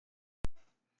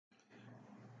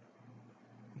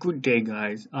Good day,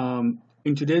 guys.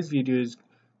 In today's videos,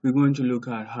 we're going to look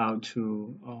at how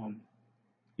to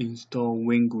install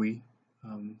WINGUI.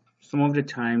 Some of the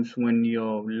times when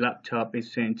your laptop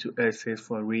is sent to SS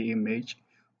for re-image,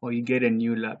 or you get a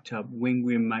new laptop,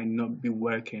 WINGUI might not be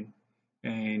working,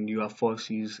 and you are forced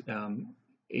to use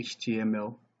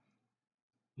HTML.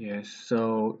 Yes.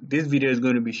 So this video is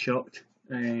going to be short,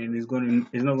 and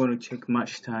it's not going to take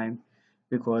much time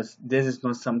because this is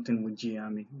not something with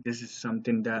GARMY. This is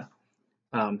something that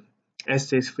um,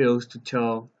 SS fails to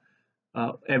tell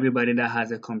everybody that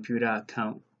has a computer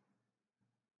account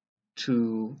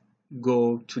to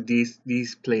go to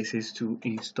these places to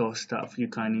install stuff. You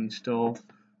can install,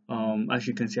 as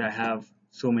you can see, I have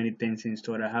so many things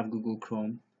installed. I have Google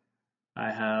Chrome,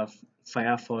 I have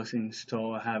Firefox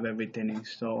installed, I have everything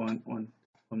installed on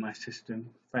my system.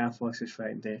 Firefox is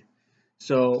right there.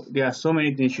 So there are so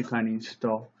many things you can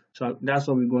install. So that's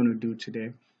what we're going to do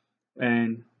today.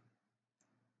 And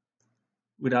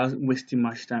without wasting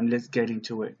much time, let's get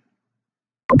into it.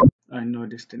 I know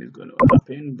this thing is going to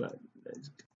happen, but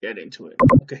let's get into it.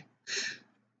 Okay.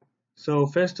 So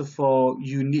first of all,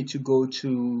 you need to go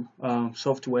to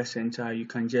Software Center. You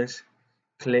can just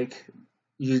click,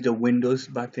 use the Windows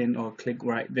button or click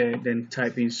right there, then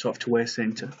type in Software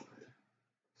Center.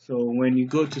 So when you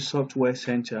go to Software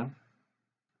Center,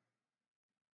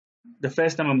 the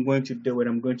first time I'm going to do it,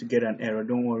 I'm going to get an error.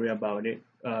 Don't worry about it.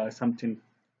 Something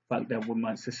fucked up with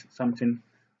my something.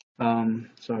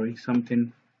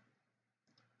 Something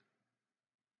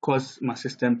cause my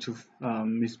system to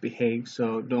misbehave,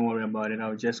 so don't worry about it.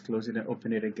 I'll just close it and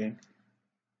open it again.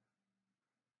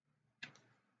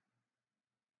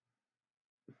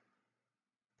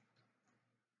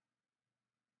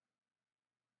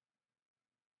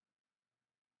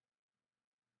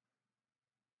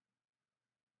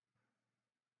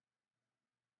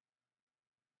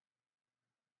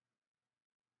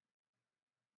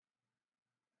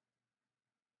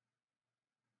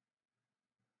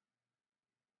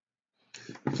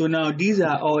 So now these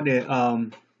are all the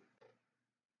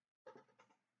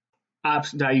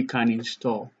apps that you can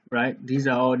install, right? These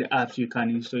are all the apps you can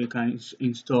install. You can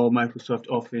install Microsoft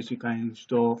Office, you can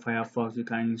install Firefox, you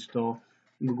can install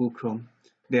Google Chrome.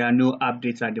 There are no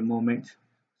updates at the moment,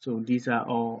 so these are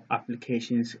all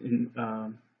applications in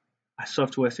a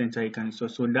software center you can install.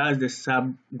 So that's the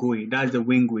sub GUI, that's the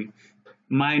WinGUI.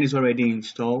 Mine is already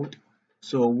installed.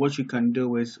 So what you can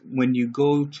do is when you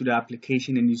go to the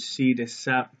application and you see the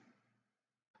sub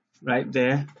right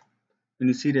there, when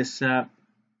you see the sub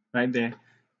right there,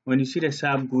 when you see the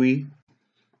sub GUI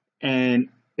and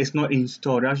it's not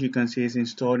installed, as you can see, it's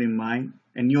installed in mine,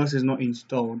 and yours is not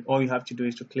installed. All you have to do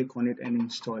is to click on it and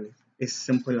install it. It's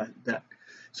simple like that.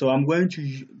 So I'm going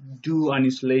to do an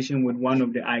installation with one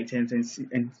of the items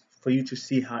and for you to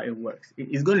see how it works.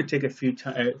 It's going to take a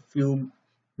few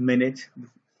minutes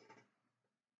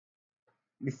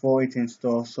before it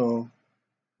installs. So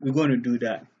we're going to do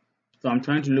that. So I'm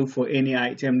trying to look for any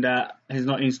item that is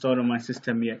not installed on my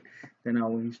system yet. Then I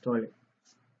will install it.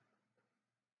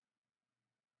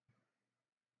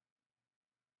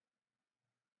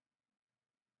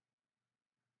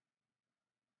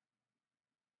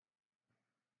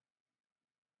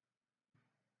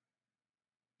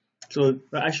 So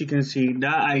as you can see,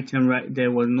 that item right there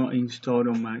was not installed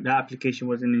on that application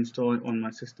wasn't installed on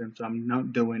my system. So I'm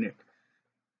not doing it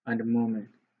at the moment.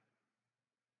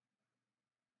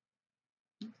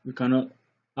 We cannot,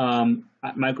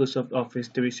 Microsoft Office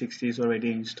 360 is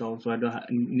already installed, so I don't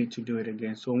need to do it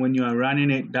again. So when you are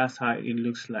running it, that's how it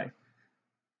looks like.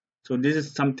 So this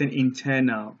is something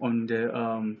internal on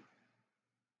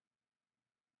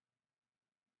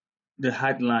the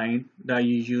headline that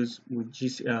you use with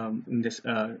in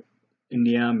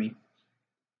the army.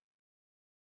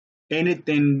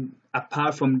 Anything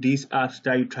apart from these apps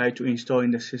that you try to install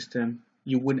in the system,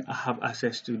 you wouldn't have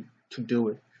access to do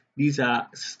it. These are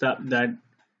stuff that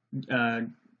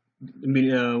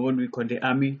what we call the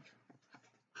army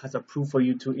has approved for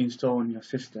you to install on your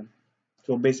system.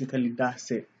 So basically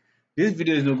that's it. This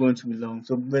video is not going to be long.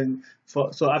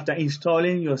 So after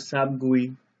installing your SAP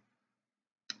GUI,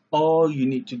 all you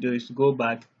need to do is to go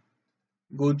back,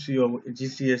 go to your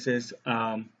GCSS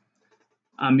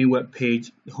ARMY web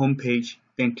page, home page,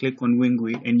 then click on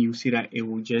WINGUI, and you see that it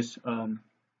will just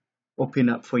open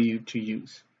up for you to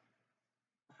use.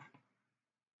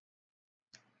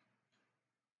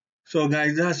 So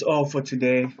guys, that's all for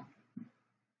today.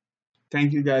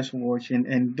 Thank you guys for watching,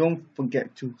 and don't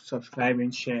forget to subscribe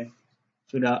and share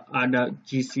so that other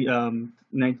GC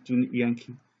 92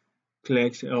 Yankee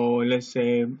clerks, or let's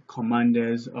say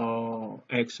commanders or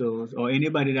exos or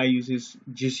anybody that uses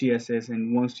GCSS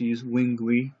and wants to use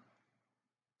WINGUI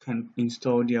can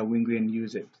install their WINGUI and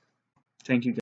use it. Thank you.